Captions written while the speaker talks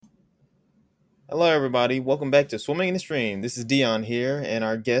Hello, everybody. Welcome back to Swimming in the Stream. This is Dion here, and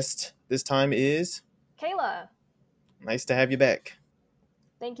our guest this time is Kayla, nice to have you back.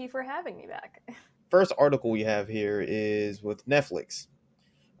 thank you for having me back. First article we have here is with Netflix.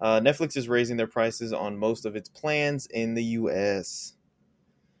 Netflix is raising their prices on most of its plans in the U.S.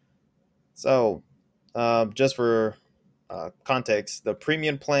 So, just for context, the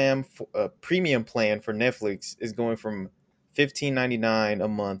premium plan for Netflix is going from $15.99 a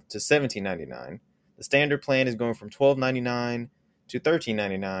month to $17.99. The standard plan is going from $12.99 to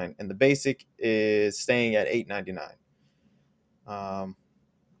 $13.99, and the basic is staying at $8.99.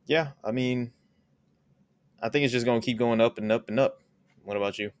 Yeah, I mean, I think it's just going to keep going up and up and up. What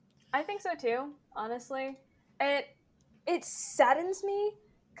about you? I think so too, honestly. It it saddens me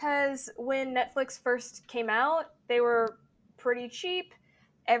because when Netflix first came out, they were pretty cheap.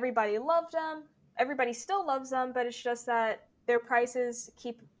 Everybody loved them. Everybody still loves them, but it's just that their prices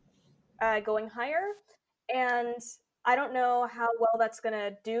keep going higher, and I don't know how well that's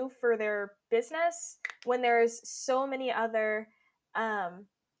gonna do for their business when there's so many other um,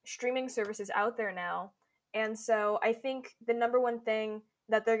 streaming services out there now. And so I think the number one thing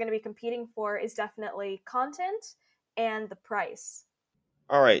that they're going to be competing for is definitely content and the price.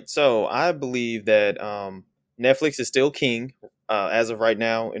 All right, so I believe that Netflix is still king as of right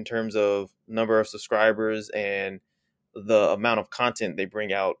now in terms of number of subscribers and the amount of content they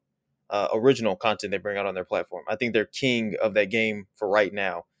bring out, original content they bring out on their platform. I think they're king of that game for right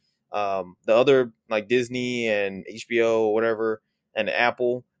now. The other like Disney and HBO or whatever and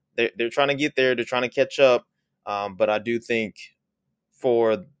Apple, they're trying to get there. They're trying to catch up. But I do think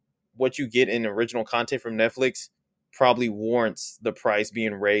for what you get in original content from Netflix probably warrants the price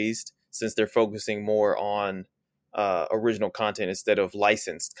being raised since they're focusing more on original content instead of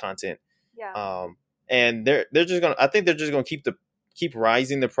licensed content. Yeah. And they're just gonna. I think they're just gonna keep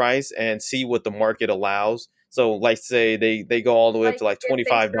rising the price and see what the market allows. So, like, say they go all the way up Like to like if twenty they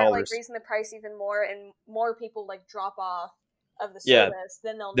five start like dollars. raising the price even more and more people like drop off of the Yeah, service,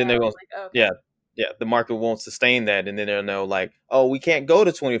 then they'll then know they're going. like okay. Yeah, yeah. The market won't sustain that, and then they'll know like, oh, we can't go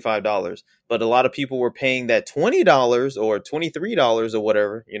to $25. But a lot of people were paying that $20 or $23 or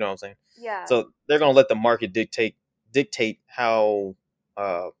whatever. You know what I'm saying? Yeah. So they're gonna let the market dictate how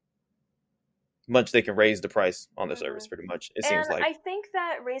much they can raise the price on the Hmm. service. Pretty much, it seems And like. I think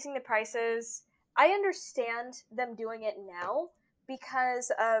that raising the prices, I understand them doing it now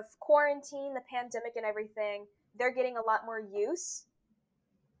because of quarantine, the pandemic, and everything. They're getting a lot more use.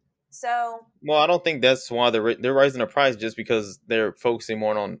 So, Well, I don't think that's why they're raising the price just because they're focusing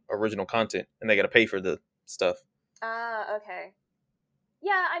more on original content and they got to pay for the stuff. okay.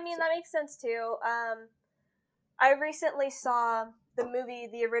 Yeah, I mean, that makes sense too. I recently saw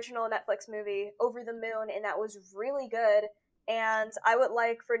the original Netflix movie, Over the Moon, and that was really good. And I would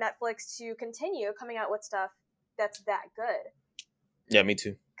like for Netflix to continue coming out with stuff that's that good. Yeah, me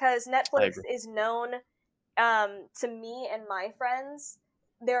too. Because I Netflix agree. is known to me and my friends,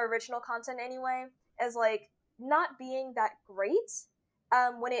 their original content anyway, as like not being that great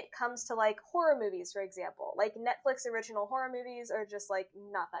when it comes to like horror movies, for example. Like Netflix original horror movies are just like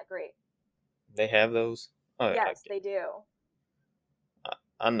not that great. They have those. Yes, they do.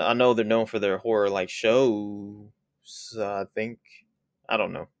 I know they're known for their horror like shows. I think I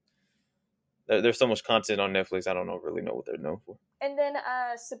don't know. There's so much content on Netflix. I don't really know what they're known for. And then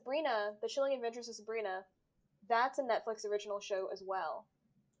Sabrina, The Chilling Adventures of Sabrina, that's a Netflix original show as well.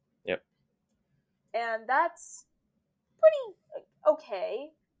 Yep, And that's pretty okay.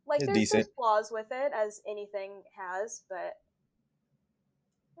 Like it's there's decent. flaws with it as anything has, but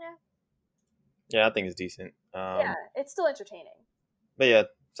yeah. Yeah, I think it's decent. Yeah, it's still entertaining. But yeah,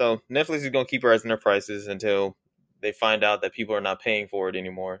 so Netflix is gonna keep raising their prices until they find out that people are not paying for it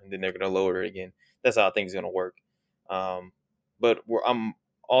anymore, and then they're gonna lower it again. That's how I think it's gonna work. Um, but I'm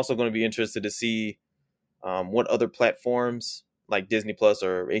also going to be interested to see what other platforms like Disney Plus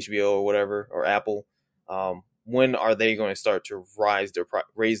or HBO or whatever or Apple. When are they going to start to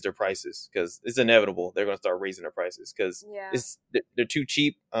raise their prices? Because it's inevitable they're going to start raising their prices because Yeah. they're too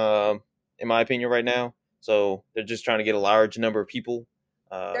cheap, in my opinion, right now. So they're just trying to get a large number of people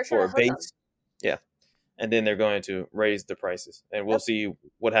They're for trying a to hook them. base. Yeah, and then they're going to raise the prices, and we'll Yep. see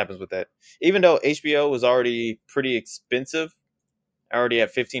what happens with that. Even though HBO was already pretty expensive, already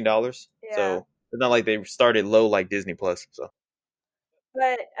at $15, Yeah. so it's not like they started low like Disney Plus. So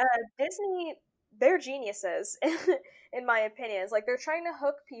But Disney, they're geniuses, in my opinion. It's like they're trying to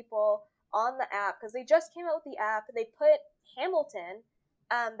hook people on the app because they just came out with the app. They put Hamilton,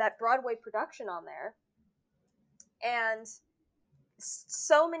 that Broadway production, on there, and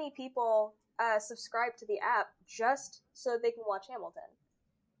so many people subscribe to the app just so they can watch Hamilton.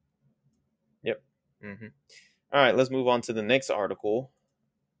 yep, Hmm. All right, let's move on to the next article,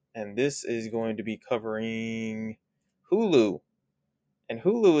 and this is going to be covering Hulu, and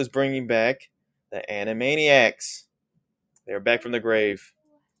Hulu is bringing back the Animaniacs. They're back from the grave.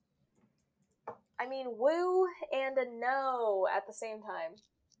 I mean, woo and a no at the same time.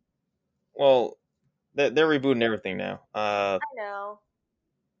 Well, they're rebooting everything now. I know.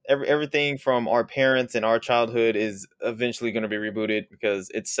 Everything from our parents and our childhood is eventually going to be rebooted because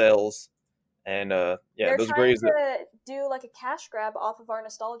it sells. And yeah, They're those trying graves, to do like a cash grab off of our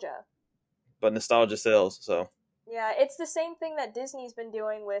nostalgia. but nostalgia sells. So Yeah, it's the same thing that Disney's been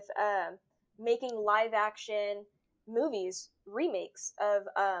doing with making live action movies, remakes of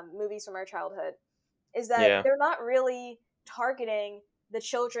movies from our childhood. Is that yeah. they're not really targeting the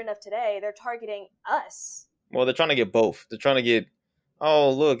children of today, they're targeting us. Well, they're trying to get both. They're trying to get,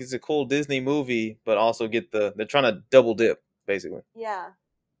 oh look, it's a cool Disney movie, but also get the. They're trying to double dip basically. Yeah.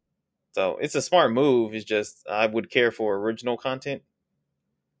 So it's a smart move. It's just I would care for original content,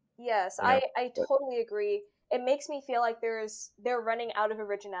 Yes, you know. I But totally agree. It makes me feel like they're running out of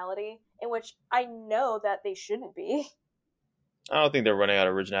originality, in which I know that they shouldn't be. I don't think they're running out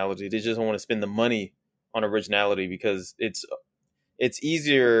of originality. They just don't want to spend the money on originality because it's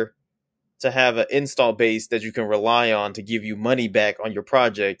easier to have an install base that you can rely on to give you money back on your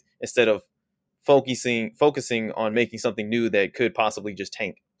project instead of focusing on making something new that could possibly just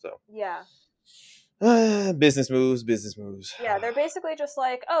tank. So Yeah. business moves, business moves. Yeah, they're basically just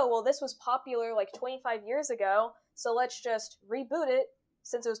like, "Oh, well this was popular like 25 years ago, so let's just reboot it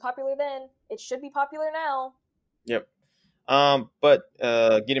since it was popular then. It should be popular now." Yep. But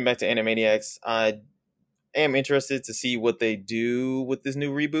getting back to Animaniacs, I am interested to see what they do with this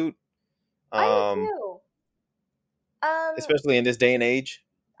new reboot. I am Um, too. Um Especially in this day and age.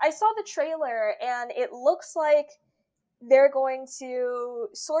 I saw the trailer and it looks like they're going to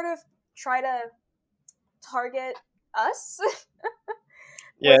sort of try to target us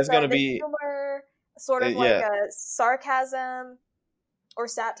Yeah, with it's gonna the be. humor, sort of like Yeah, a sarcasm or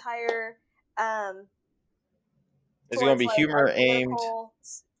satire um, it's gonna towards be like our humor aimed. political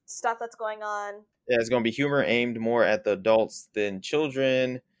stuff that's going on. Yeah, it's gonna be humor aimed more at the adults than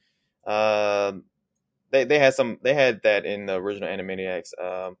children. Um, they had that in the original Animaniacs.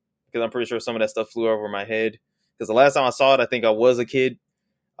 Because I'm pretty sure some of that stuff flew over my head. Because the last time I saw it, I think I was a kid.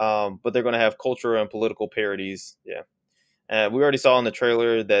 But they're gonna have cultural and political parodies. Yeah, we already saw in the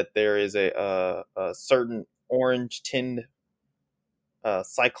trailer that there is a certain orange tinned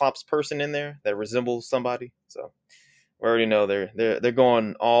Cyclops person in there that resembles somebody. So we already know they're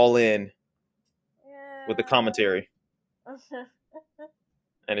going all in with the commentary, Yeah.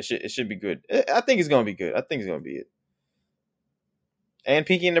 and it should be good. I think it's gonna be good. I think it's gonna be it. And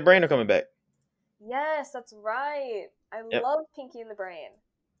Pinky and the Brain are coming back. Yes, that's right. I Yep. love Pinky and the Brain.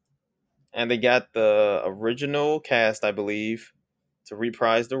 And they got the original cast, I believe, to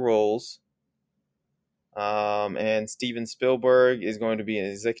reprise the roles. And Steven Spielberg is going to be an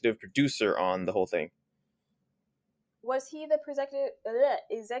executive producer on the whole thing. Was he the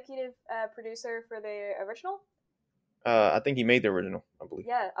executive producer for the original? I think he made the original, I believe.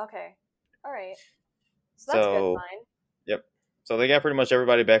 Yeah, okay. All right. So that's a good So, sign. yep. So they got pretty much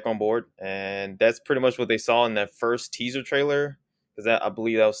everybody back on board, and that's pretty much what they saw in that first teaser trailer. Because I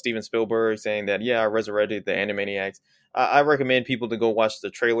believe that was Steven Spielberg saying that, yeah, I resurrected the Animaniacs. I recommend people to go watch the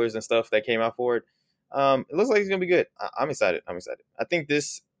trailers and stuff that came out for it. It looks like it's gonna be good. I'm excited. I'm excited. I think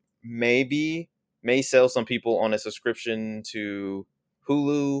this may sell some people on a subscription to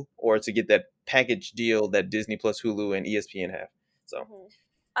Hulu or to get that package deal that Disney Plus, Hulu, and ESPN have. So, Hmm. and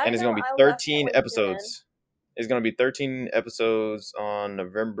I it's know gonna be I'll 13 definitely tune in. episodes. It's gonna be 13 episodes on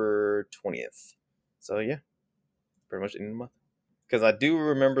November 20th. So yeah, pretty much in the month. Because I do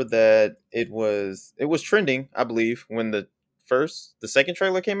remember that it was trending. I believe when the second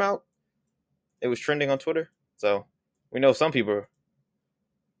trailer came out, it was trending on Twitter. So we know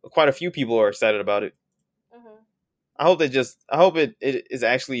quite a few people are excited about it. Hmm. I hope it is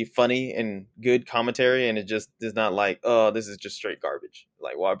actually funny and good commentary, and it just is not like, oh, this is just straight garbage.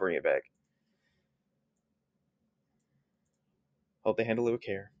 Like, why bring it back? Hope they handle it with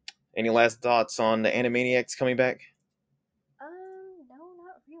care. Any last thoughts on the Animaniacs coming back? No,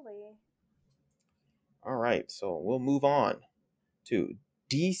 not really. All right, so we'll move on to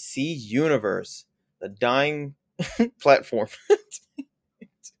DC Universe, the dying platform.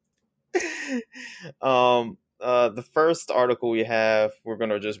 The first article we're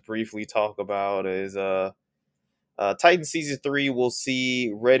gonna just briefly talk about is Titan season 3 will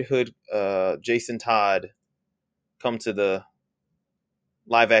see Red Hood Jason Todd come to the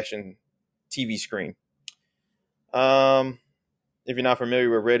live action TV screen. Um if you're not familiar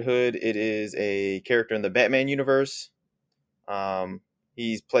with Red Hood, it is a character in the Batman universe.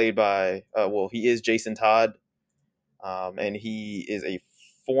 He's played by, he is Jason Todd, and he is a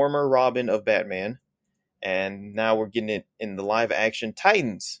former Robin of Batman. And now we're getting it in the live action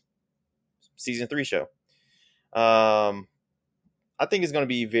Titans season 3 show. I think it's going to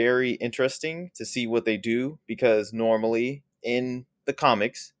be very interesting to see what they do, because normally in the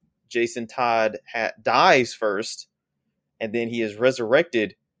comics, Jason Todd dies first, and then he is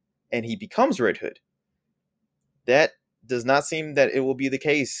resurrected, and he becomes Red Hood. That does not seem that it will be the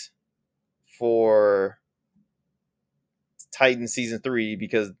case for Titan season 3,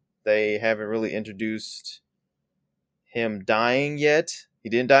 because they haven't really introduced him dying yet. He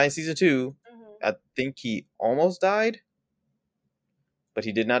didn't die in season 2. Mm-hmm. I think he almost died, but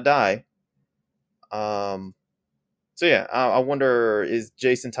he did not die. So yeah, I wonder, is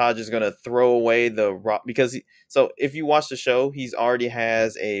Jason Todd just gonna throw away the rock? Because so if you watch the show, he's already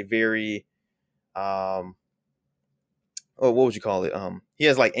has a very what would you call it? He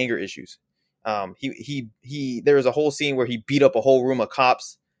has like anger issues. He there was a whole scene where he beat up a whole room of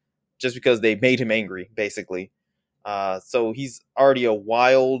cops just because they made him angry, basically. So he's already a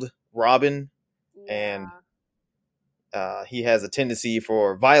wild Robin, and he has a tendency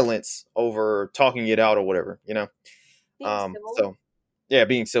for violence over talking it out or whatever, you know. So yeah,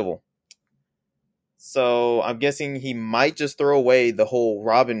 being civil. So I'm guessing he might just throw away the whole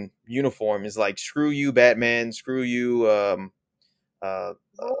Robin uniform. Is like, screw you, Batman. Screw you.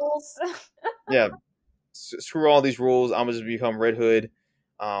 Rules. Yeah, screw all these rules. I'm gonna just become Red Hood.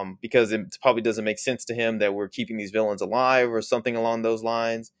 Because it probably doesn't make sense to him that we're keeping these villains alive or something along those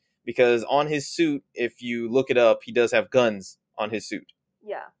lines. Because on his suit, if you look it up, he does have guns on his suit.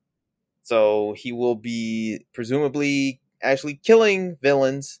 Yeah. So he will be presumably actually killing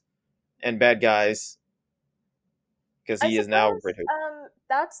villains and bad guys, because he is now Red Hood.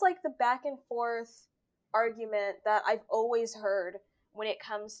 That's like the back and forth argument that I've always heard when it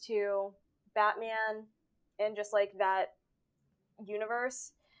comes to Batman and just like that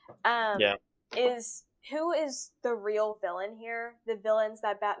universe. Is who is the real villain here? The villains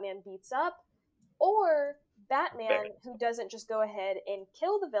that Batman beats up, or Batman who doesn't just go ahead and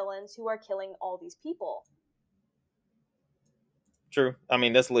kill the villains who are killing all these people? True. I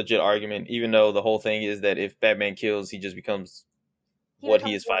mean, that's a legit argument, even though the whole thing is that if Batman kills, he just becomes what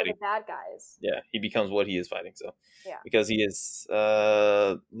he is fighting. The bad guys. Yeah, he becomes what he is fighting. So yeah, because he is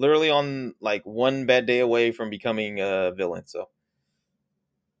literally on like one bad day away from becoming a villain. So,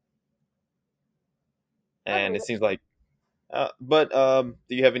 and it seems like, but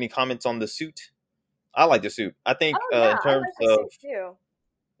do you have any comments on the suit? I like the suit. I think in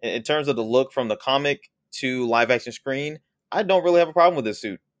terms of the look from the comic to live action screen, I don't really have a problem with this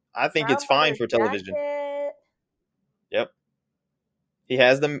suit. I think it's fine for television. Yep. He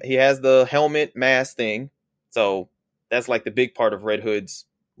has the helmet mask thing. So that's like the big part of Red Hood's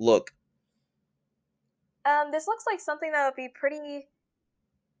look. This looks like something that would be pretty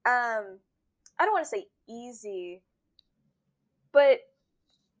I don't want to say easy, but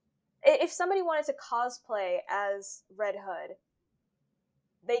if somebody wanted to cosplay as Red Hood,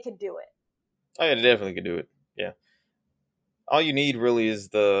 they could do it. Oh yeah, they definitely could do it. Yeah. All you need really is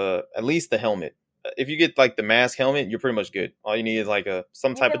at least the helmet. If you get like the mask helmet, you're pretty much good. All you need is like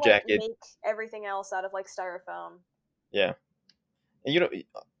some type of jacket. Make everything else out of like styrofoam. Yeah. And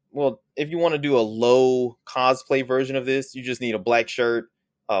if you want to do a low cosplay version of this, you just need a black shirt,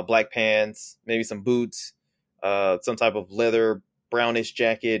 black pants, maybe some boots, some type of leather brownish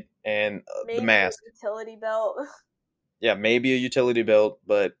jacket, and the mask. A utility belt. Yeah, maybe a utility belt,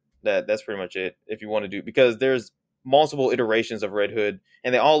 but that's pretty much it. If you want to do, because there's multiple iterations of Red Hood,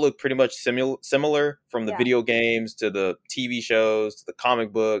 and they all look pretty much similar from the video games to the TV shows to the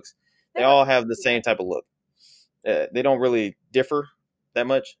comic books. They all have the same type of look. They don't really differ that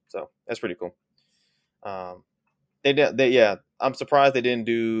much, so that's pretty cool. I'm surprised they didn't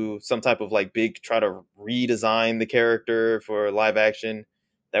do some type of like big try to redesign the character for live action.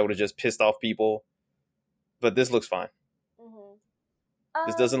 That would have just pissed off people. But this looks fine. Mm-hmm.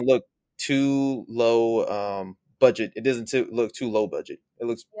 This doesn't look too low budget. It doesn't look too low budget. It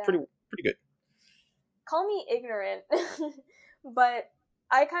looks pretty good. Call me ignorant, but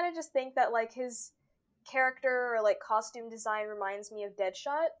I kind of just think that like his character or like costume design reminds me of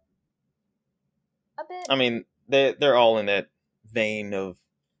Deadshot a bit. I mean, they're all in that vein of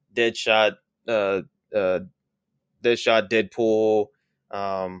Deadshot, Deadshot, Deadpool.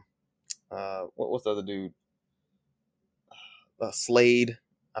 What's the other dude? Slade.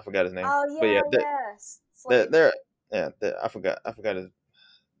 I forgot his name. Oh yeah, but yeah. I forgot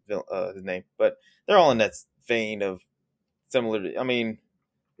his name, but they're all in that vein of similar to, I mean,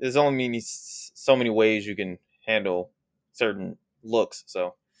 there's only so many ways you can handle certain looks.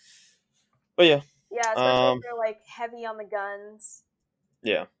 So, but yeah, Yeah, especially if um, they're like heavy on the guns.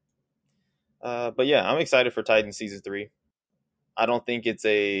 yeah, but yeah, I'm excited for Titan season 3. I don't think it's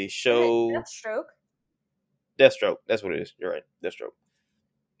a Is it show. Deathstroke? Deathstroke, that's what it is. You're right, Deathstroke.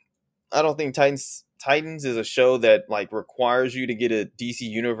 I don't think Titans is a show that like requires you to get a DC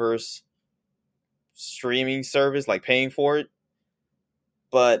Universe streaming service, like paying for it.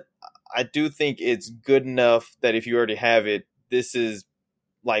 But I do think it's good enough that if you already have it, this is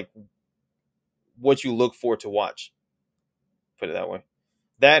like what you look for to watch. Put it that way.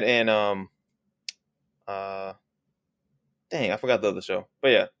 That and uh dang, I forgot the other show.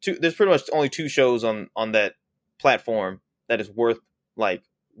 But yeah, there's pretty much only 2 shows on that platform that is worth like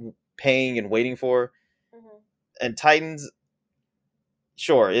paying and waiting for. Mm-hmm. And Titans,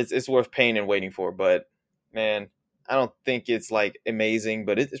 sure, it's worth paying and waiting for, but man, I don't think it's like amazing,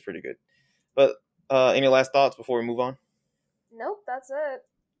 but it's pretty good. But any last thoughts before we move on? Nope, that's it.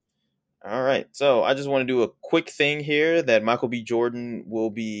 All right, so I just want to do a quick thing here that Michael B. Jordan will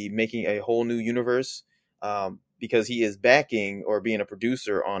be making a whole new universe because he is backing or being a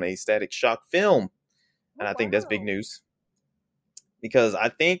producer on a Static Shock film, and Oh, I think that's big wow. news because I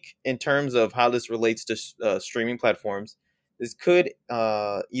think in terms of how this relates to streaming platforms, this could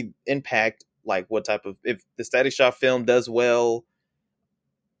impact like what type of, if the Static Shock film does well,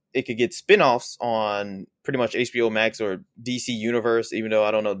 it could get spin-offs on pretty much HBO Max or DC Universe, even though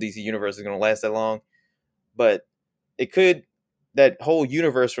I don't know if DC Universe is going to last that long. But it could, that whole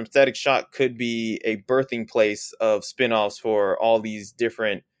universe from Static Shock could be a birthing place of spin-offs for all these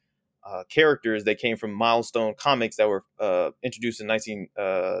different characters that came from Milestone Comics that were introduced in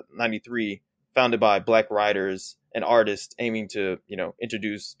 1993, founded by black writers and artists aiming to,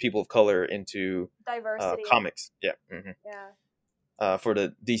 introduce people of color into Diversity. comics. Yeah. Mm-hmm. Yeah. For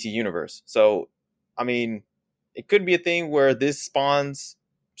the DC universe. So, I mean, it could be a thing where this spawns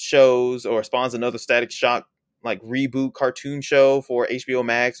shows or spawns another Static Shock like reboot cartoon show for HBO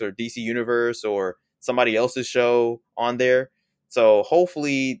Max or DC Universe or somebody else's show on there. So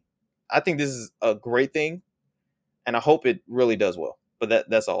hopefully, I think this is a great thing, and I hope it really does well. But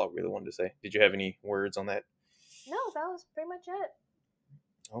that's all I really wanted to say. Did you have any words on that? No, that was pretty much it.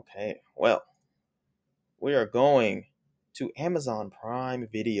 Okay, well, we are going to Amazon Prime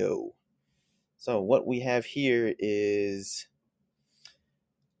Video. So what we have here is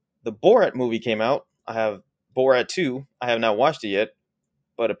the Borat movie came out. I have Borat 2. I have not watched it yet,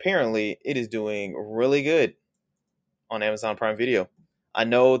 but apparently it is doing really good on Amazon Prime Video. I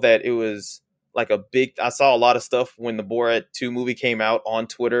know that it was like I saw a lot of stuff when the Borat 2 movie came out on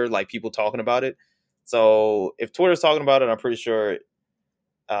Twitter, like people talking about it. So if Twitter's talking about it, I'm pretty sure it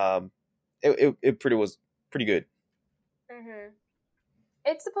was pretty good. Mm-hmm.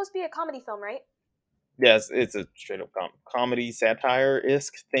 It's supposed to be a comedy film, right? Yes, it's a straight up comedy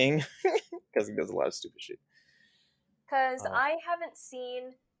satire-esque thing because he does a lot of stupid shit. Because I haven't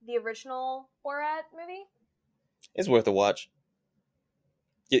seen the original Borat movie. It's worth a watch.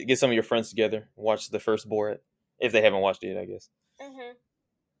 Get some of your friends together, watch the first Borat if they haven't watched it yet, I guess. Mm-hmm.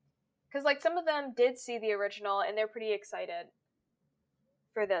 Because like some of them did see the original and they're pretty excited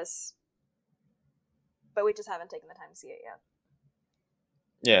for this, but we just haven't taken the time to see it yet.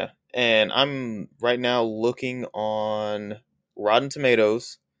 Yeah, and I'm right now looking on Rotten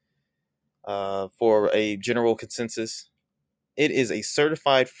Tomatoes for a general consensus. It is a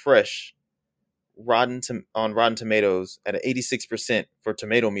certified fresh on Rotten Tomatoes at an 86% for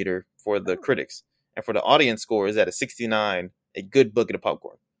Tomato Meter for the critics, and for the audience score is at a 69, a good bucket of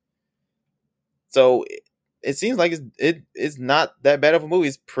popcorn. So it seems like it's not that bad of a movie.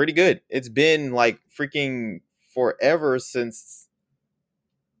 It's pretty good. It's been like freaking forever since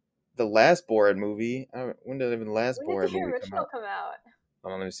the last Borat movie. When did even the last Borat movie come out?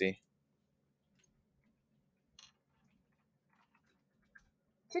 Hold on, let me see.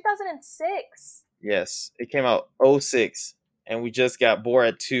 2006. Yes, it came out 2006, and we just got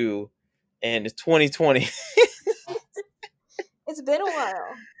Borat 2, and it's 2020. It's been a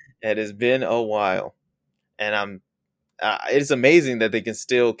while. It has been a while, and it's amazing that they can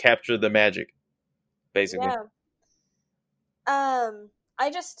still capture the magic, basically. Yeah. I'm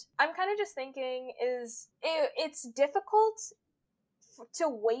kind of just thinking it's difficult to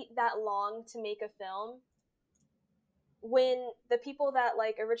wait that long to make a film when the people that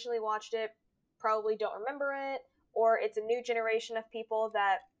like originally watched it probably don't remember it, or it's a new generation of people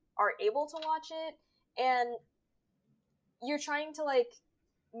that are able to watch it, and you're trying to like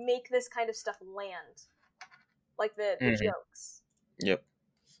make this kind of stuff land, like the jokes. Yep,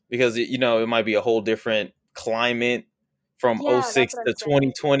 because it might be a whole different climate from Yeah, that's '06 what I'm to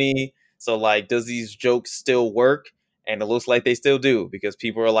saying. 2020. So like, does these jokes still work? And it looks like they still do because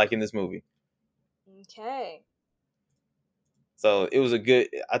people are liking this movie. Okay. So it was a good.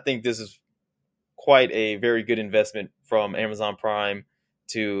 I think this is quite a very good investment from Amazon Prime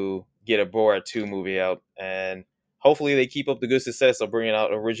to get a Borat 2 movie out, and hopefully they keep up the good success of bringing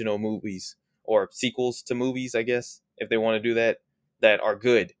out original movies or sequels to movies, I guess, if they want to do that, that are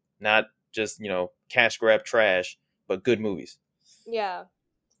good, not just, cash grab trash, but good movies. Yeah.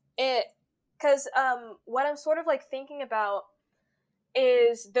 It cuz what I'm sort of like thinking about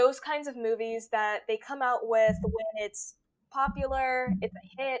is those kinds of movies that they come out with when it's popular, it's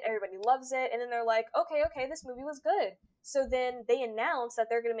a hit, everybody loves it, and then they're like, okay, this movie was good. So then they announce that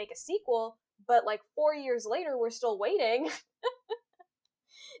they're going to make a sequel, but like 4 years later we're still waiting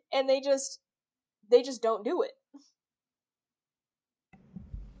and they just don't do it.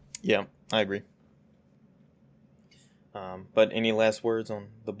 Yeah, I agree. But any last words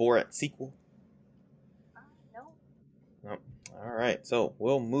on the Borat sequel? No. No. All right, so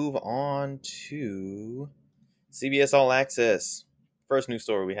we'll move on to CBS All Access. First news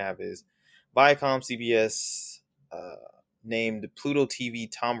story we have is Viacom CBS uh, named Pluto TV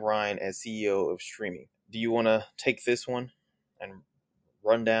Tom Ryan as CEO of streaming. Do you want to take this one and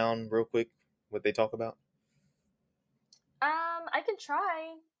run down real quick what they talk about? I can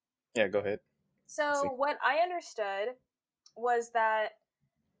try. Yeah, go ahead. Let's see. So what I understood was that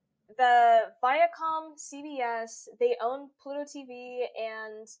the Viacom CBS, they own Pluto TV,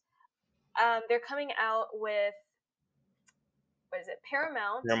 and they're coming out with, what is it,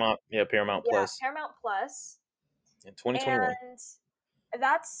 Paramount? Paramount, yeah, Paramount Yeah, Plus Paramount Plus, in 2021. and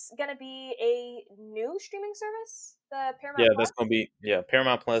that's gonna be a new streaming service, the Yeah, Paramount that's Plus. gonna be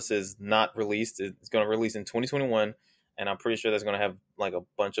Paramount Plus is not released. It's gonna release in 2021, and I'm pretty sure that's gonna have like a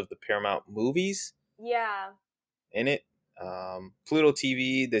bunch of the Paramount movies Yeah, in it. Pluto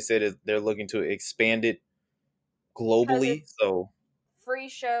TV, they said they're looking to expand it because globally. it's So free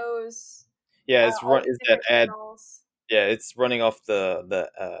shows, yeah, all these it's that different ad. channels. Yeah, it's running off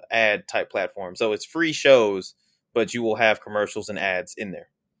the ad type platform. So it's free shows, but you will have commercials and ads in there.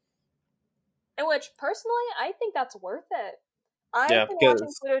 In which, personally, I think that's worth it. I've Yeah, been watching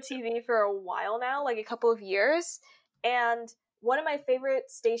because Pluto TV for a while now, like a couple of years, and one of my favorite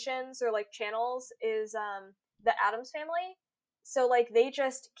stations or like channels is the Adams Family. So like they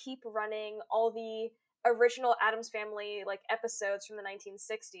just keep running all the original Adams Family like episodes from the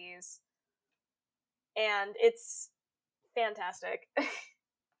 1960s, and it's fantastic.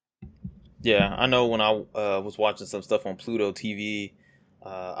 yeah, I know when I was watching some stuff on Pluto TV,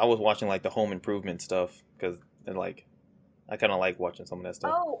 I was watching like the home improvement stuff because like I kind of like watching some of that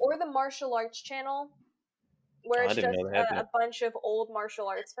stuff. Oh, or the martial arts channel, where I it's didn't just know they had a that. bunch of old martial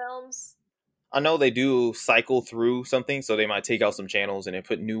arts films. I know they do cycle through something, so they might take out some channels and then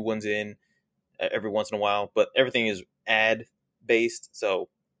put new ones in every once in a while. But everything is ad based, so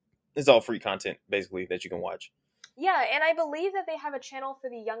it's all free content basically that you can watch. Yeah, and I believe that they have a channel for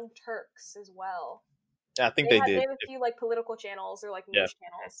the Young Turks as well. Yeah, I think They they have they did. have a few like political channels or like Yeah, news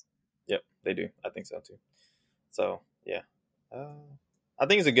channels. yep, they do. I think so too. So yeah, uh, I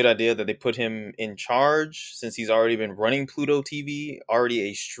think it's a good idea that they put him in charge since he's already been running Pluto TV, already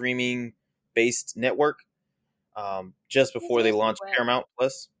a streaming based network. Just He's before they used to launched it. Paramount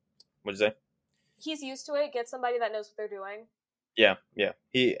Plus. What'd you say? He's used to it. Get somebody that knows what they're doing. Yeah, yeah.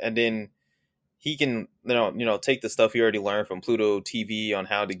 He can take the stuff he already learned from Pluto TV on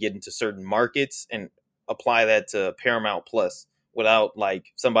how to get into certain markets and apply that to Paramount Plus without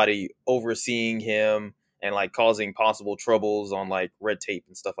like somebody overseeing him and like causing possible troubles on like red tape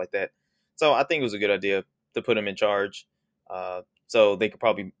and stuff like that. So I think it was a good idea to put him in charge, so they could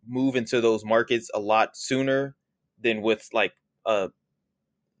probably move into those markets a lot sooner than with like a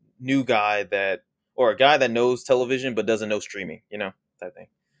new guy that or a guy that knows television but doesn't know streaming, type thing.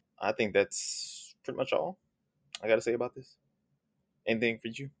 I think that's pretty much all I got to say about this. Anything for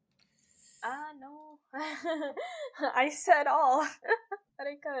you? No. I said all that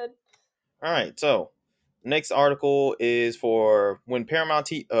I could. All right. So, next article is for when Paramount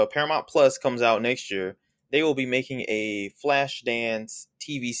Plus comes out next year. They will be making a Flashdance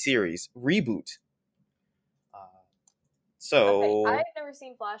TV series reboot. Uh, Okay, so, I've never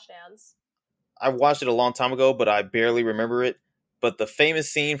seen Flashdance. I watched it a long time ago, but I barely remember it. But the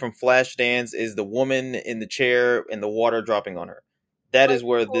famous scene from Flashdance is the woman in the chair and the water dropping on her. That Like is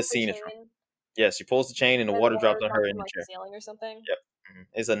where pulls this the scene is from. chain Yes, she pulls the chain and the and water drops water on her drops in from the like the chair. ceiling or something. Yep.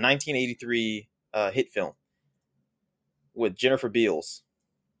 It's a 1983 hit film with Jennifer Beals.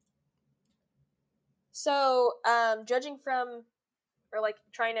 So, judging from, or like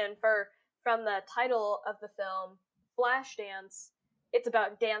trying to infer from the title of the film, Flashdance, it's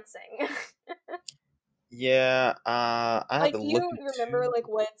about dancing. Yeah, I have Like, to do look you remember into. like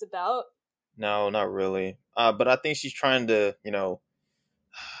what it's about? No, not really. But I think she's trying to,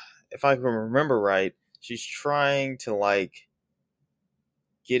 if I can remember right, she's trying to like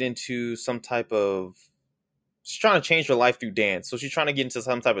get into some type of. She's trying to change her life through dance. So she's trying to get into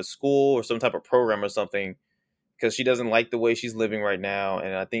some type of school or some type of program or something because she doesn't like the way she's living right now,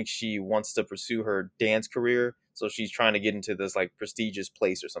 and I think she wants to pursue her dance career. So she's trying to get into this like prestigious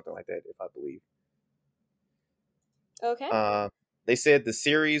place or something like that, if I believe. Okay. Uh, they said the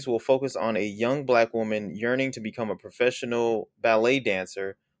series will focus on a young black woman yearning to become a professional ballet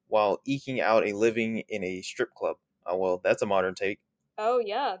dancer while eking out a living in a strip club. Well, that's a modern take. Oh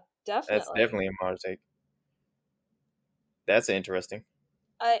yeah, That's definitely. definitely a modern take. That's interesting.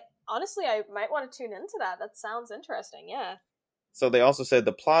 I honestly, I might want to tune into that. That sounds interesting. Yeah. So they also said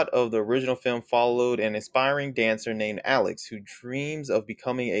the plot of the original film followed an aspiring dancer named Alex who dreams of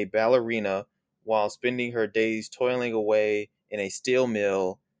becoming a ballerina while spending her days toiling away in a steel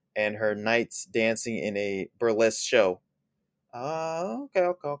mill and her nights dancing in a burlesque show. Okay.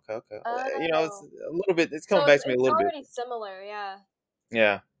 It's Oh, a little bit. It's coming so back to me a it's little bit. already similar. Yeah.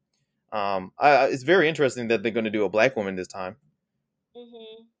 Yeah. It's very interesting that they're going to do a black woman this time,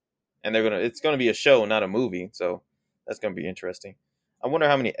 Mhm. and it's going to be a show, not a movie. So that's going to be interesting. I wonder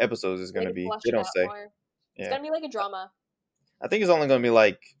how many episodes it's going Way to to be. flesh They it don't out say. more. It's Yeah. gonna be like a drama, I think it's only going to be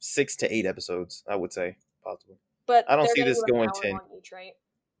like 6 to 8 episodes. I would say possibly. but I don't they're see gonna this do like an going hour 10. long each, right?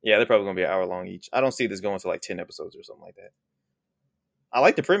 Yeah, they're probably going to be an hour long each. I don't see this going to like 10 episodes or something like that. I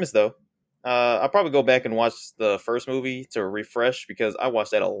like the premise though. I'll probably go back and watch the first movie to refresh because I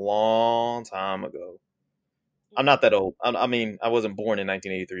watched that a long time ago. I'm not that old. I mean, I wasn't born in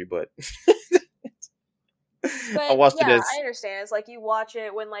 1983, but I But watched it yeah, I as understand. It's like you watch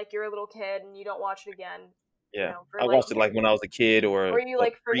it when like you're a little kid and you don't watch it again, yeah. for I like watched it like when I was a kid or or you a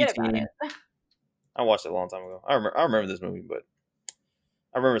like forget about preteen. it. I watched it a long time ago. I remember this movie, but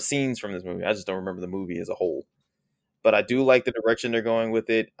I remember scenes from this movie. I just don't remember the movie as a whole. But I do like the direction they're going with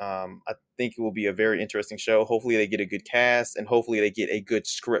it. I think it will be a very interesting show. Hopefully, they get a good cast and hopefully they get a good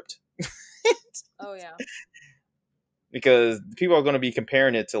script Oh yeah. because people are going to be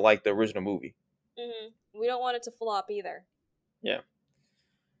comparing it to like the original movie. We don't want it to flop either. Yeah.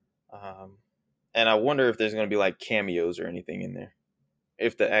 Um, and I wonder if there's going to be like cameos or anything in there.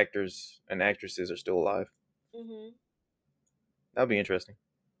 If the actors and actresses are still alive, Mhm. that'll be interesting.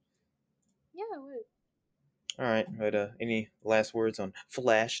 Yeah, it would. All right, but any last words on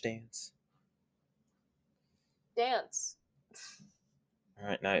Flashdance? Dance. All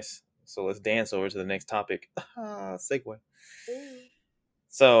right, nice. So let's dance over to the next topic. Segue. Ooh.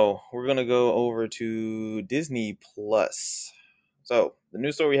 So we're gonna go over to Disney Plus. So the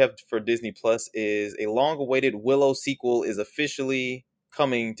new story we have for Disney Plus is a long-awaited Willow sequel is officially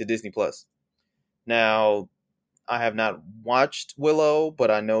coming to Disney Plus. Now, I have not watched Willow,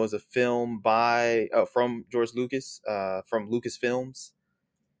 but I know it's a film by from George Lucas, from Lucasfilms,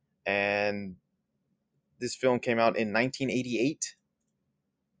 and this film came out in 1988.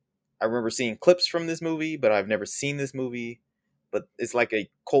 I remember seeing clips from this movie, but I've never seen this movie. But it's like a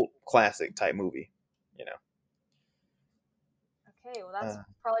cult classic type movie, you know. Okay, well that's Uh,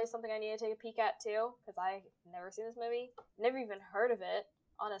 probably something I need to take a peek at too, because I've never seen this movie. Never even heard of it,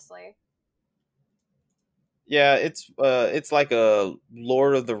 honestly. yeah, it's like a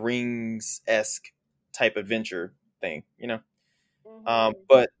Lord of the Rings esque type adventure thing, you know. Mhm.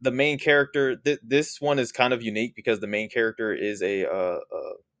 But the main character, this one is kind of unique because the main character is a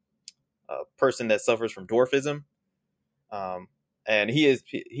person that suffers from dwarfism, and he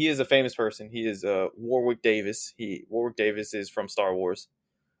is a famous person. He is Warwick Davis. Warwick Davis is from Star Wars,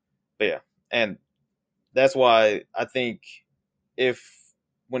 but yeah, and that's why I think if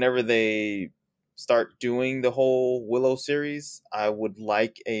whenever they start doing the whole Willow series, I would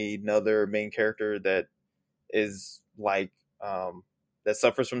like another main character that is like that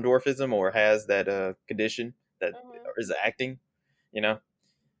suffers from dwarfism or has that condition that Mhm. is acting, you know.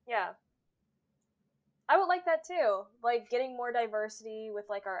 Yeah. I would like that too. Like getting more diversity with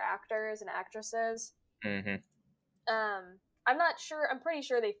like our actors and actresses. Hmm. I'm not sure. I'm pretty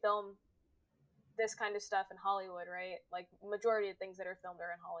sure they film this kind of stuff in Hollywood, right? Like majority of things that are filmed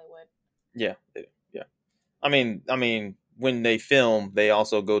are in Hollywood. Yeah, yeah. I mean, when they film, they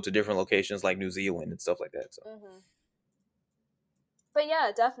also go to different locations like New Zealand and stuff like that. So But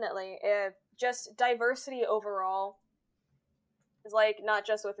yeah, definitely. Just diversity overall is like not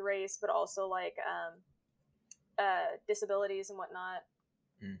just with race, but also like disabilities and whatnot.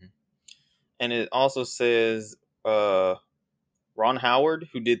 hmm and it also says uh Ron Howard,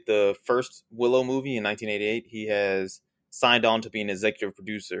 who did the first Willow movie in 1988, he has signed on to be an executive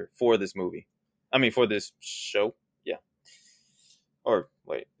producer for this movie. I mean, for this show. Yeah. Or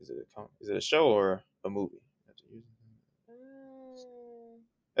wait, is it a show or a movie?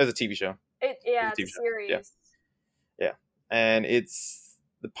 It's a TV show. It's a TV show. Yeah. series. Yeah. And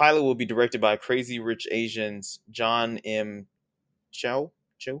the pilot will be directed by Crazy Rich Asians John M. Cho,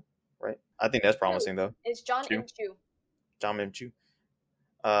 right? I think that's promising though. It's John Chu. M. Chu. John M. Chu.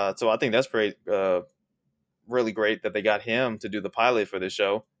 So I think that's great. Really great that they got him to do the pilot for this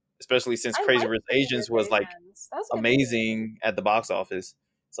show, especially since Crazy Rich Asians was like amazing at the box office.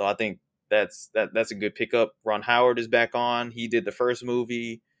 So I think that's a good pickup. Ron Howard is back on. He did the first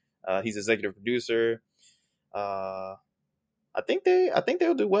movie. He's executive producer. I think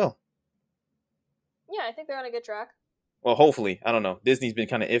they'll do well. Yeah, I think they're on a good track. Well, hopefully. I don't know. Disney's been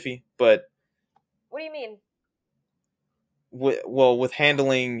kind of iffy, but what do you mean? With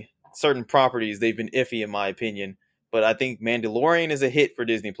handling certain properties, they've been iffy in my opinion. But I think Mandalorian is a hit for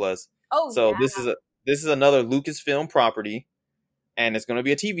Disney Plus. So this is another Lucasfilm property, and it's going to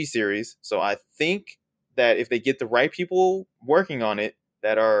be a TV series. So I think that if they get the right people working on it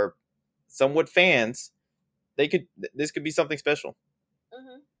that are somewhat fans, this could be something special.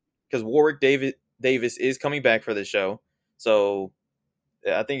 Because Warwick Davis is coming back for this show, so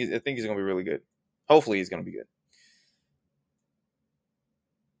I think he's going to be really good. Hopefully, he's going to be good.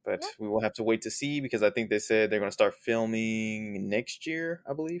 But we will have to wait to see, because I think they said they're going to start filming next year,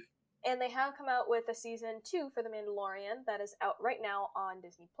 I believe. And they have come out with a season 2 for The Mandalorian that is out right now on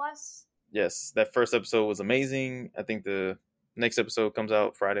Disney Plus. Yes, that first episode was amazing. I think the next episode comes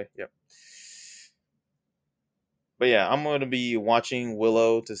out Friday. Yep. But yeah, I'm going to be watching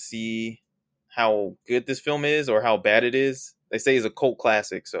Willow to see how good this film is or how bad it is. They say it's a cult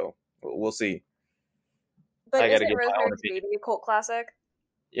classic, so we'll see. But isn't Rosemary's Baby a cult classic?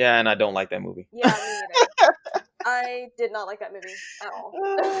 Yeah, and I don't like that movie. Yeah, me neither. I did not like that movie at all.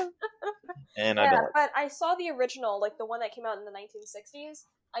 And I don't. But I saw the original, like the one that came out in the 1960s.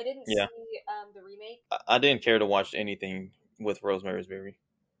 I didn't see the remake. I didn't care to watch anything with Rosemary's Baby.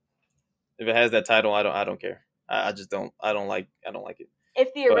 If it has that title, I don't care. I just don't. I don't like it.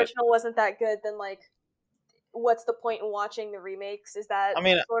 If the original wasn't that good, then like, what's the point in watching the remakes? Is that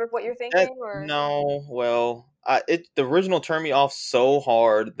sort of what you're thinking? Or no, well, the original turned me off so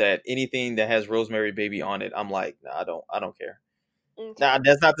hard that anything that has Rosemary Baby on it, I'm like, nah, I don't care. Okay. Now,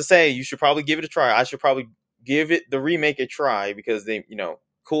 that's not to say you should probably give it a try. I should probably give the remake a try, because they,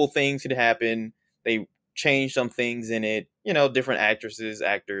 cool things could happen. They changed some things in it, different actors,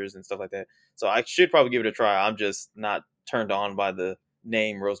 and stuff like that. So I should probably give it a try. I'm just not turned on by the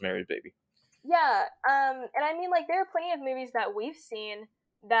name Rosemary's Baby. Yeah, and I mean, like, there are plenty of movies that we've seen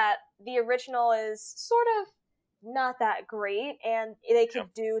that the original is sort of not that great, and they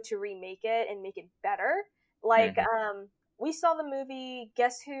could do to remake it and make it better. Like, we saw the movie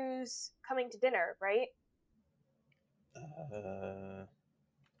Guess Who's Coming to Dinner, right?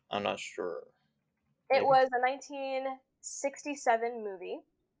 I'm not sure. It was a 1967 movie,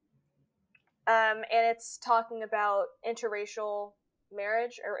 and it's talking about interracial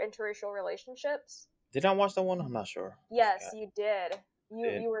marriage or interracial relationships. Did I watch that one? I'm not sure. Yes, you did.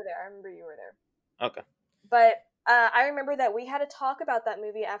 You were there. I remember you were there. Okay. But I remember that we had to talk about that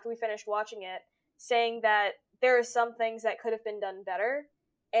movie after we finished watching it, saying that there are some things that could have been done better,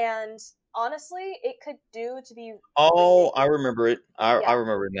 and honestly, it could do to be. Oh, I remember it. I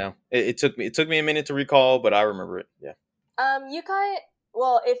remember it now. It took me a minute to recall, but I remember it. Yeah.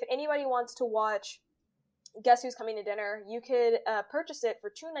 Well, if anybody wants to watch Guess Who's Coming to Dinner, you could purchase it for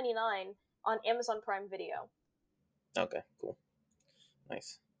 $2.99 on Amazon Prime Video. Okay, cool,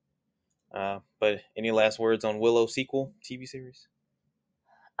 nice. But any last words on Willow sequel TV series?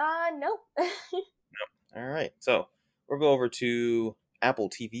 No. No. All right, so we'll go over to Apple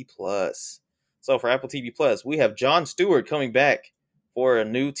TV Plus. So for Apple TV Plus, we have Jon Stewart coming back for a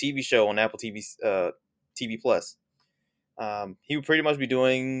new TV show on Apple TV Plus. He would pretty much be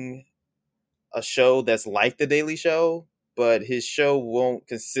doing a show that's like The Daily Show, but his show won't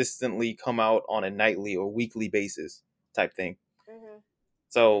consistently come out on a nightly or weekly basis type thing. Mm-hmm.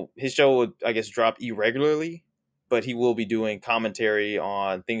 So his show would, I guess, drop irregularly, but he will be doing commentary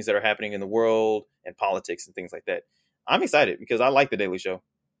on things that are happening in the world and politics and things like that. I'm excited because I like The Daily Show.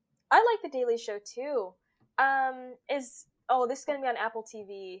 I like The Daily Show too. This is going to be on Apple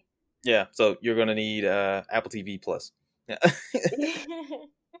TV. Yeah, so you're going to need Apple TV Plus. Yeah.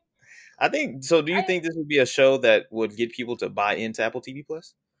 I think so. Do you think this would be a show that would get people to buy into Apple TV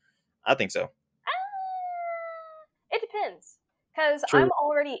Plus? I think so. It depends, because I'm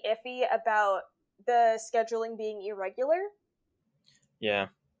already iffy about the scheduling being irregular. Yeah.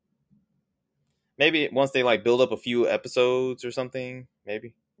 Maybe once they like build up a few episodes or something,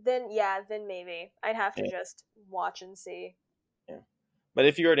 maybe. Then maybe I'd have to Yeah. just watch and see. Yeah. But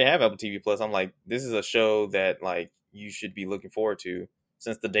if you already have Apple TV Plus, I'm like, this is a show that like you should be looking forward to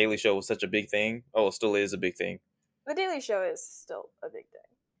since the Daily Show was such a big thing. Oh, it still is a big thing. The Daily Show is still a big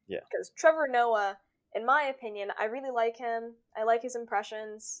thing. Yeah. Because Trevor Noah, in my opinion, I really like him. I like his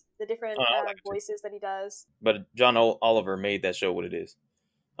impressions, the different I like it too. voices that he does. But John Oliver made that show what it is.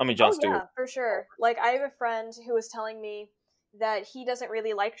 I mean, John Oh Stewart. yeah, for sure. Like I have a friend who was telling me that he doesn't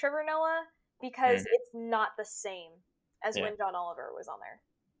really like Trevor Noah because Mm, it's not the same as yeah. when John Oliver was on there.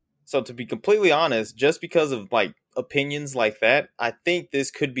 So to be completely honest, just because of like opinions like that, I think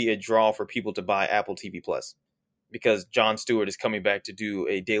this could be a draw for people to buy Apple TV Plus because John Stewart is coming back to do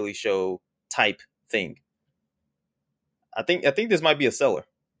a Daily Show type thing. I think this might be a seller,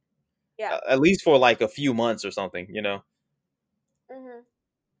 Yeah. at least for like a few months or something, you know. Mhm.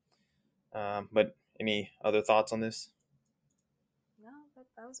 But any other thoughts on this? No,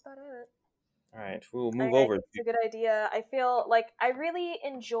 that was about it. All right, we'll move I over. think it's a good idea. I feel like I really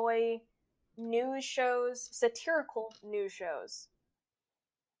enjoy news shows, satirical news shows,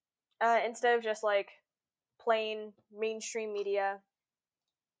 instead of just like plain mainstream media,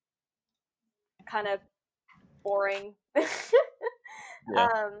 kind of boring.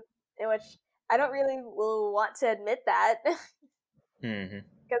 Yeah. In which I don't really will want to admit that Hmm.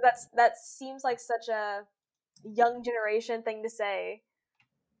 because that seems like such a young generation thing to say.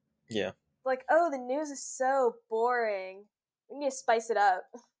 Yeah. Like, oh, the news is so boring. We need to spice it up.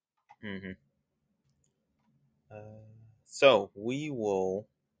 Hmm. So we will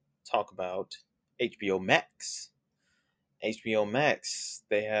talk about HBO Max. HBO Max,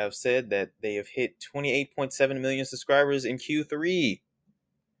 they have said that they have hit 28.7 million subscribers in Q3.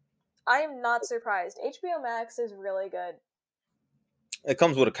 I am not surprised. HBO Max is really good. It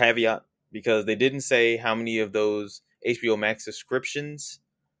comes with a caveat because they didn't say how many of those HBO Max subscriptions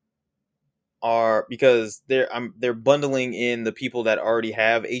are because they're bundling in the people that already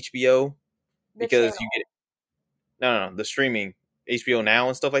have HBO The because channel. you get no the streaming HBO Now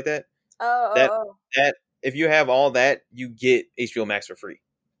and stuff like that. Oh, That oh, oh. that if you have all that, you get HBO Max for free.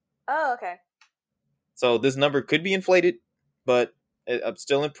 Oh, okay. So this number could be inflated, but it's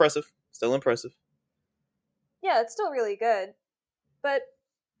still impressive. Still impressive Yeah, it's still really good. But,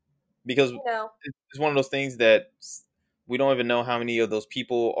 because you know, it's one of those things that we don't even know how many of those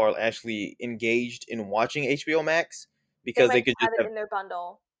people are actually engaged in watching HBO Max they because might they just could just have it have in their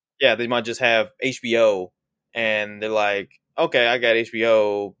bundle. yeah they might just have HBO and they're like okay I got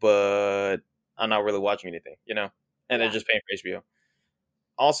HBO but I'm not really watching anything and they're Yeah. just paying for HBO.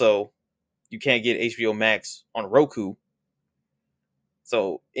 Also, you can't get HBO Max on Roku.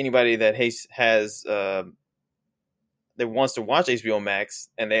 So anybody that has that wants to watch HBO Max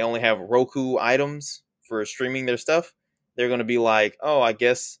and they only have Roku items for streaming their stuff, they're going to be like, "Oh, I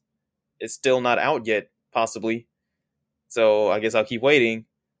guess it's still not out yet, possibly. So I guess I'll keep waiting,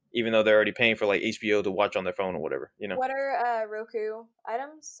 even though they're already paying for like HBO to watch on their phone or whatever." What are Roku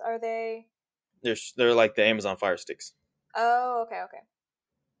items? Are they? They're like the Amazon Fire Sticks. Oh, okay, okay.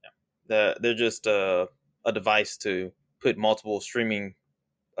 They're just a device to put multiple streaming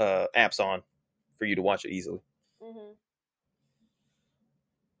apps on for you to watch it easily. Mhm.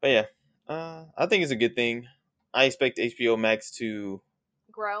 But yeah, I think it's a good thing. I expect HBO Max to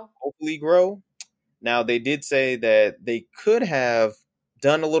Grow. hopefully grow. Now, they did say that they could have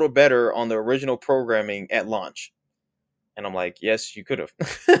done a little better on the original programming at launch. And I'm like, yes, you could have.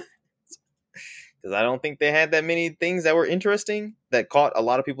 Because I don't think they had that many things that were interesting that caught a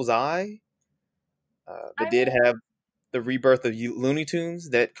lot of people's eye. They I did mean, have the rebirth of Looney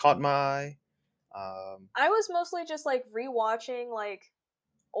Tunes that caught my eye. I was mostly just like rewatching like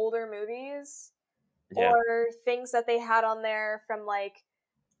older movies Yeah. or things that they had on there from like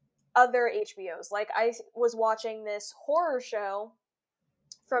other HBOs. Like I was watching this horror show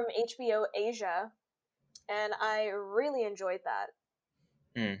from HBO Asia and I really enjoyed that.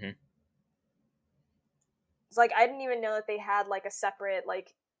 Hmm. It's like I didn't even know that they had like a separate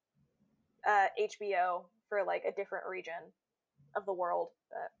like HBO for like a different region of the world.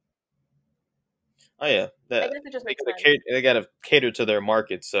 But Oh yeah, I guess it just makes sense. they gotta cater to their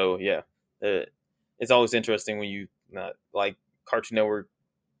market. So yeah, it's always interesting when you like Cartoon Network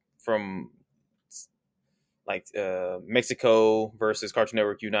from like Mexico versus Cartoon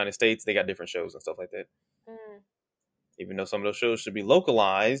Network United States. They got different shows and stuff like that. Mm. Even though some of those shows should be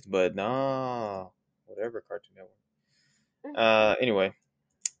localized, but nah, whatever Cartoon Network. Anyway,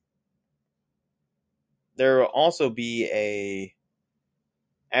 there will also be a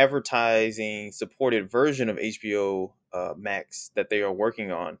advertising supported version of HBO Max that they are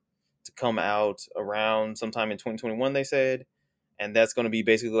working on to come out around sometime in 2021, they said. And that's going to be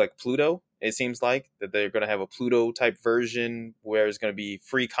basically like Pluto. It seems like that they're going to have a Pluto type version where it's going to be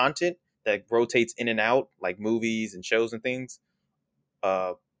free content that rotates in and out, like movies and shows and things.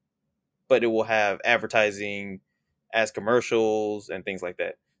 Uh, but it will have advertising as commercials and things like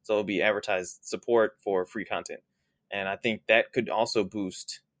that. So it'll be advertised support for free content. And I think that could also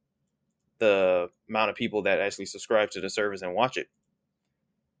boost the amount of people that actually subscribe to the service and watch it.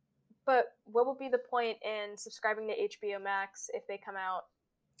 But what would be the point in subscribing to HBO Max if they come out?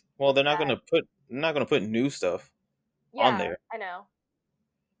 Well, they're not going to put new stuff on Yeah, there. I know.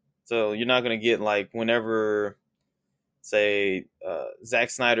 So you're not going to get like whenever, say,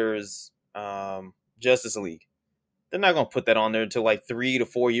 Zack Snyder's Justice League. They're not going to put that on there until like 3 to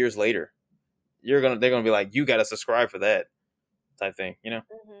 4 years later. They're going to be like, you got to subscribe for that type thing, you know?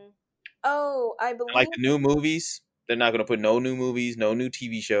 Mm-hmm. Oh, I And believe. like the new movies, they're not going to put no new movies, no new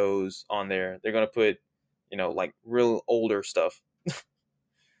TV shows on there. They're going to put, like real older stuff.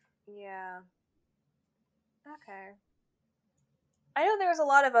 Yeah. Okay. I know there's a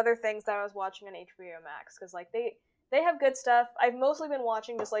lot of other things that I was watching on HBO Max because like they have good stuff. I've mostly been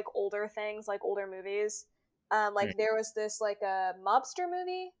watching just like older things, like older movies. Like there was this like a mobster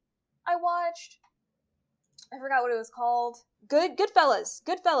movie I watched. I forgot what it was called. Goodfellas.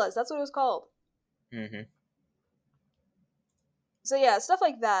 Goodfellas. That's what it was called. Mm-hmm. So yeah, stuff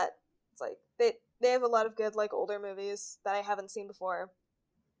like that. It's like they have a lot of good like older movies that I haven't seen before.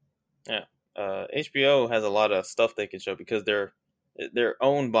 Yeah. HBO has a lot of stuff they can show because they're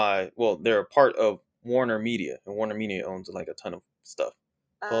owned by, well, they're a part of Warner Media, and Warner Media owns like a ton of stuff.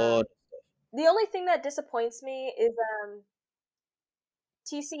 The only thing that disappoints me is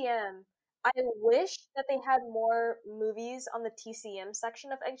TCM. I wish that they had more movies on the TCM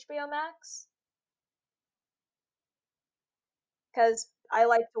section of HBO Max because I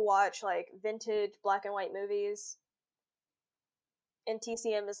like to watch like vintage black and white movies, and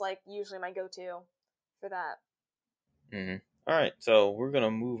TCM is like usually my go-to for that. Mm-hmm. All right, so we're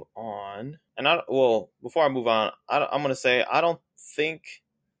gonna move on, and before I move on, I'm gonna say I don't think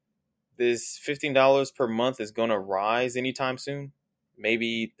this $15 per month is gonna rise anytime soon.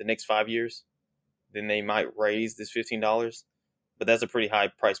 Maybe the next 5 years, then they might raise this $15, but that's a pretty high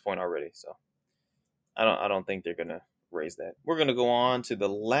price point already. So I don't think they're gonna raise that. We're gonna go on to the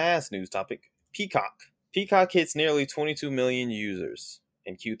last news topic: Peacock. Peacock hits nearly 22 million users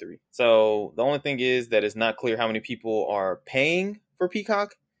in Q3. So the only thing is that it's not clear how many people are paying for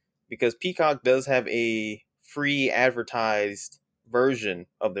Peacock, because Peacock does have a free advertised version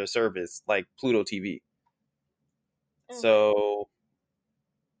of their service like Pluto TV. So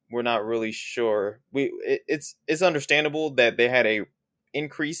we're not really sure. It's understandable that they had a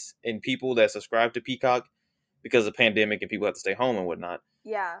increase in people that subscribe to Peacock because of the pandemic and people have to stay home and whatnot.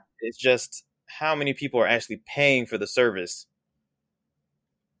 Yeah. It's just how many people are actually paying for the service.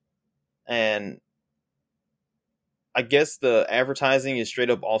 And I guess the advertising is straight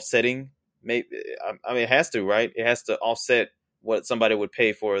up offsetting. Maybe, I mean, it has to, right? It has to offset what somebody would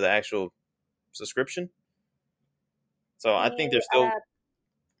pay for the actual subscription. So I think they're still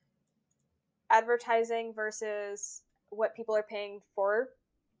advertising versus what people are paying for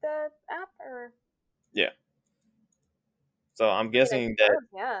the app, or yeah. So I'm guessing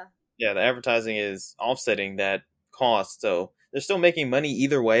that the advertising is offsetting that cost. So they're still making money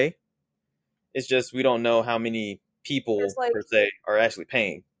either way. It's just we don't know how many people like, per se are actually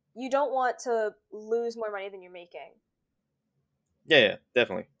paying. You don't want to lose more money than you're making. Yeah,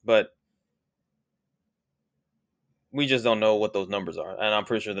 definitely. But we just don't know what those numbers are. And I'm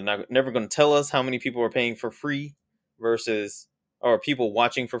pretty sure they're never going to tell us how many people are paying for free versus, or people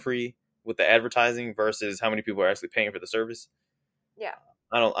watching for free with the advertising versus how many people are actually paying for the service. Yeah.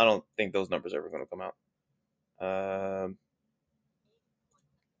 I don't think those numbers are ever going to come out.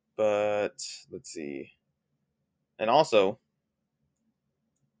 But let's see. And also,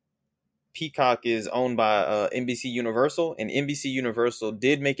 Peacock is owned by NBC Universal, and NBC Universal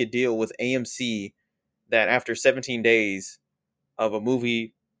did make a deal with AMC that after 17 days of a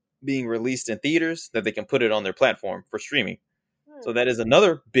movie being released in theaters, that they can put it on their platform for streaming. So that is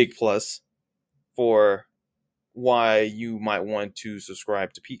another big plus for why you might want to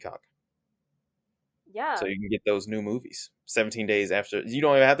subscribe to Peacock. Yeah. So you can get those new movies 17 days after. You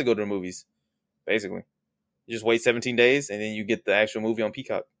don't even have to go to the movies, basically. You just wait 17 days and then you get the actual movie on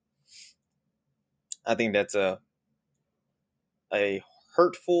Peacock. I think that's a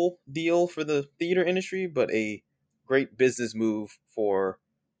hurtful deal for the theater industry, but a great business move for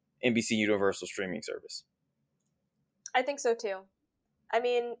NBC Universal streaming service. I think so too. I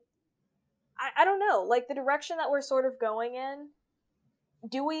mean, I don't know, like the direction that we're sort of going in.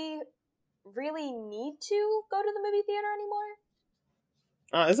 Do we really need to go to the movie theater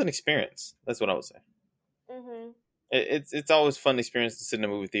anymore? It's an experience. That's what I would say. Mm-hmm. It's always a fun experience to sit in a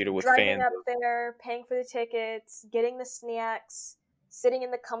movie theater with Driving fans. up there, paying for the tickets, getting the snacks, sitting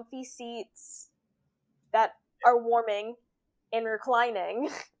in the comfy seats that are warming and reclining.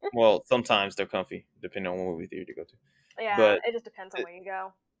 Well, sometimes they're comfy, depending on what movie theater you go to. Yeah, But it just depends on where you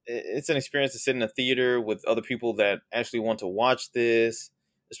go. it's an experience to sit in a theater with other people that actually want to watch this,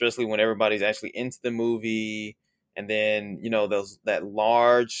 especially when everybody's actually into the movie. And then, that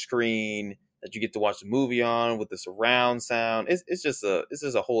large screen that you get to watch the movie on with the surround sound. It's just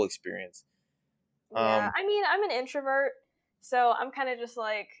a whole experience. Yeah, I mean, I'm an introvert, so I'm kind of just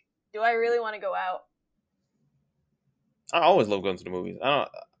like, do I really want to go out? I always love going to the movies.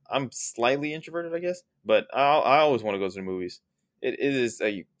 I'm slightly introverted, I guess, but I always want to go to the movies. It is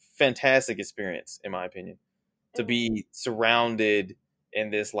a fantastic experience, in my opinion, to be surrounded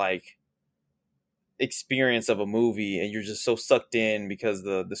in this like experience of a movie, and you're just so sucked in because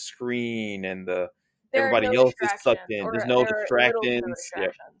the screen and everybody else is sucked in. There's no there are literally no distractions. Yeah.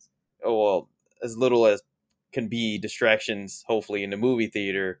 distractions. Oh well, as little as can be distractions, hopefully in the movie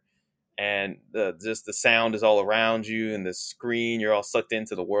theater, and the sound is all around you, and the screen, you're all sucked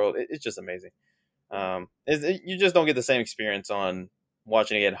into the world. It's just amazing. You just don't get the same experience on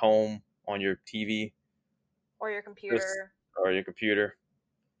watching it at home on your TV or your computer. Or your computer.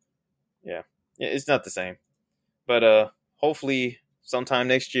 Yeah, it's not the same. But hopefully, sometime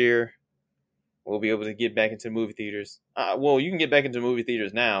next year, we'll be able to get back into movie theaters. Well, you can get back into movie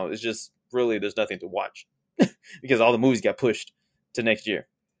theaters now. It's just really there's nothing to watch because all the movies got pushed to next year.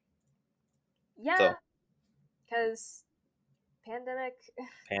 Yeah, because pandemic,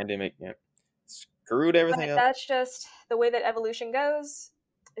 yeah, screwed everything up. That's just the way that evolution goes.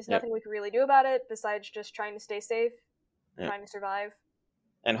 There's nothing we can really do about it besides just trying to stay safe, trying to survive.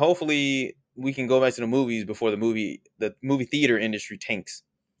 And hopefully we can go back to the movies before the movie theater industry tanks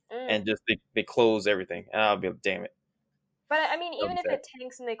and just they close everything. And I'll be like, damn it. But I mean, even if it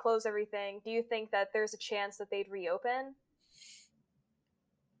tanks and they close everything, do you think that there's a chance that they'd reopen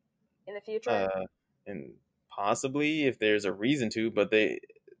in the future? And possibly if there's a reason to, but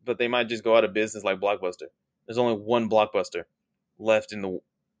they might just go out of business like Blockbuster. There's only one Blockbuster left in the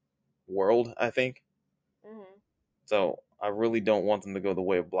world, I think. Mm-hmm. So I really don't want them to go the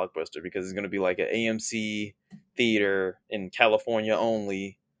way of Blockbuster because it's going to be like an AMC theater in California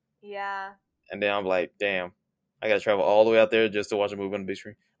only. Yeah. And then I'm like, damn, I got to travel all the way out there just to watch a movie on the big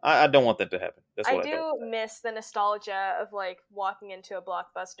screen. I don't want that to happen. That's what I do miss the nostalgia of like walking into a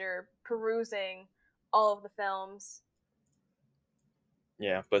Blockbuster, perusing all of the films.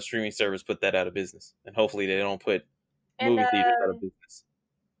 Yeah, but streaming service put that out of business, and hopefully they don't put movie theaters out of business.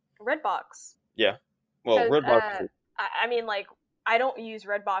 Redbox. Yeah, well, Redbox. I mean, like, I don't use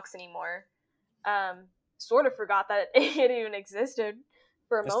Redbox anymore. Sort of forgot that it even existed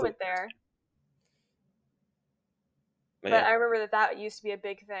for a moment there. But I remember that used to be a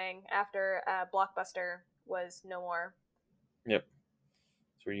big thing after Blockbuster was no more. Yep.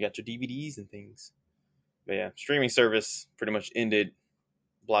 That's where you got your DVDs and things. But yeah, streaming service pretty much ended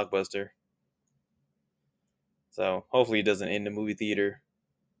Blockbuster. So hopefully it doesn't end the movie theater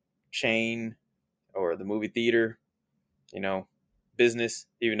chain or the movie theater, business,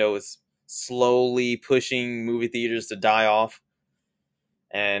 even though it's slowly pushing movie theaters to die off.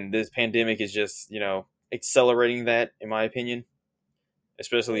 And this pandemic is just, accelerating that, in my opinion,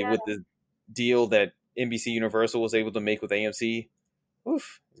 especially with the deal that NBC Universal was able to make with AMC.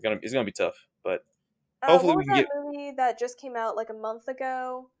 Oof, it's gonna be tough, but hopefully we can get movie that just came out like a month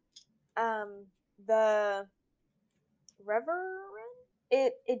ago. The Reverend.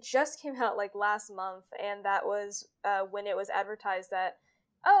 It just came out like last month, and that was when it was advertised that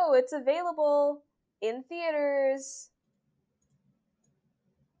it's available in theaters.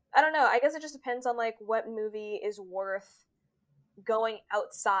 I don't know. I guess it just depends on like what movie is worth going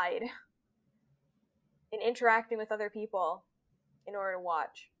outside and interacting with other people in order to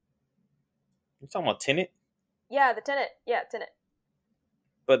watch. You're talking about Tenet? Yeah, the Tenet. Yeah, Tenet.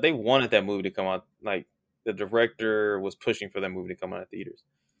 But they wanted that movie to come out. Like, the director was pushing for that movie to come out in theaters.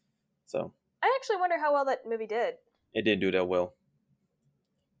 So I actually wonder how well that movie did. It didn't do that well.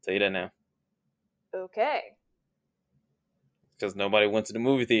 I'll tell you that now. Okay. Because nobody went to the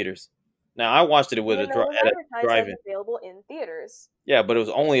movie theaters. Now, I watched it with at a drive-in. Available in theaters. Yeah, but it was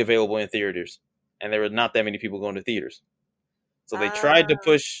only available in theaters, and there were not that many people going to theaters. So they tried to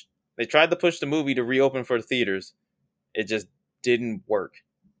push. They tried to push the movie to reopen for the theaters. It just didn't work.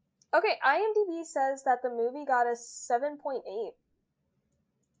 Okay, IMDb says that the movie got a 7.8.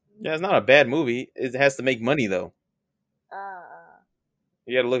 Yeah, it's not a bad movie. It has to make money though. Uh,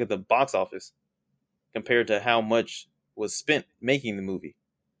 You got to look at the box office compared to how much was spent making the movie.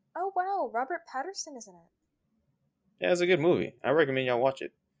 oh wow, Robert Patterson is in it. Yeah, it's a good movie. I recommend y'all watch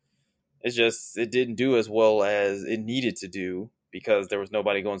it. It's just it didn't do as well as it needed to do because there was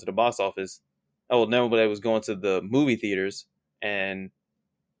nobody going to the box office. Oh, nobody was going to the movie theaters, and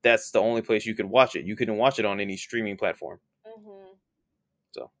that's the only place you could watch it. You couldn't watch it on any streaming platform. Mm-hmm.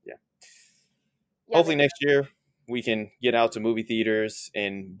 So yeah, Yeah, hopefully next year we can get out to movie theaters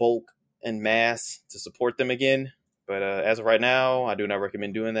in bulk and mass to support them again. But as of right now, I do not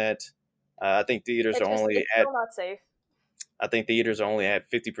recommend doing that. I think theaters are only it's at still not safe. I think theaters are only at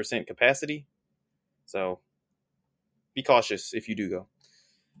 50% capacity. So be cautious if you do go.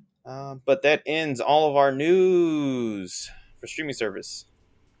 But that ends all of our news for streaming service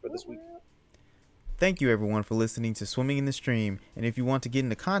for this week. Thank you everyone for listening to Swimming in the Stream, and if you want to get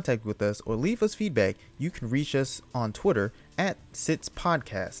into contact with us or leave us feedback, you can reach us on Twitter at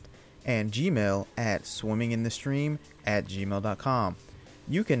SitsPodcast and Gmail at swimminginthe_stream@gmail.com.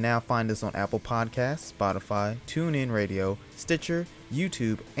 You can now find us on Apple Podcasts, Spotify, TuneIn Radio, Stitcher,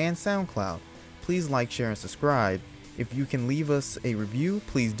 YouTube, and SoundCloud. Please like, share, and subscribe. If you can leave us a review,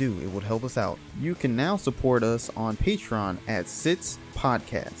 please do. It would help us out. You can now support us on Patreon at Sits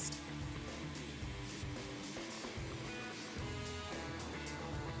Podcast.